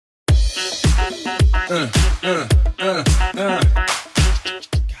Ladies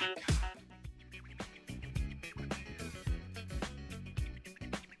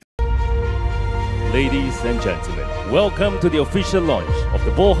and gentlemen, welcome to the official launch of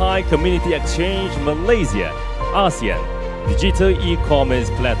the BOCE-MY Community Exchange Malaysia ASEAN Digital E-Commerce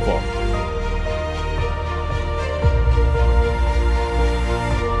Platform.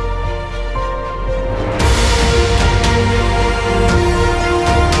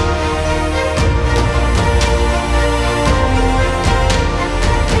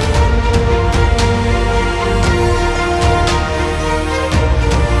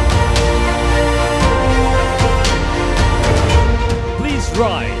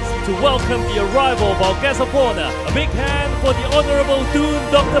 Rise to welcome the arrival of our guest of honor. A big hand for the Honorable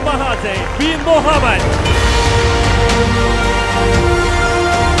Tun Dr. Mahathir bin Mohammed.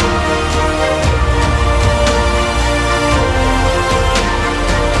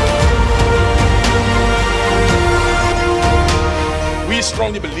 We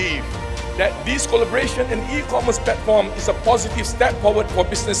strongly believe that this collaboration and e-commerce platform is a positive step forward for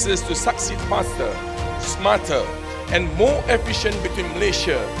businesses to succeed faster, smarter, and more efficient between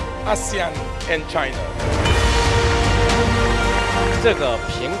Malaysia, ASEAN, and China. 这个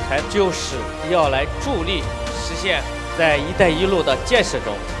平台就是要来助力实现在"一带一路"的建设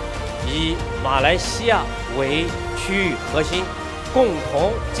中，以马来西亚为区域核心，共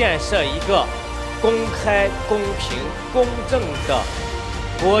同建设一个公开、公平、公正的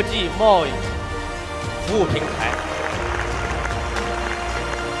国际贸易服务平台。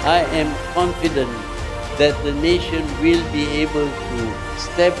I am confident that the nation will be able to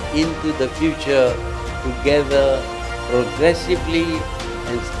step into the future together progressively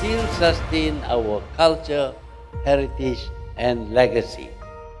and still sustain our culture, heritage and legacy.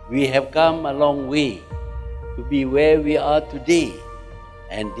 We have come a long way to be where we are today,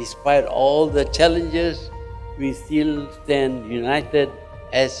 and despite all the challenges, we still stand united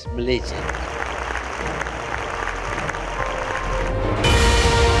as Malaysians.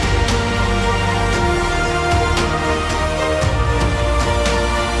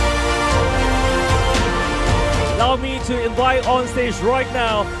 Allow me to invite on stage right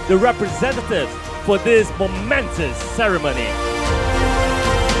now the representatives for this momentous ceremony.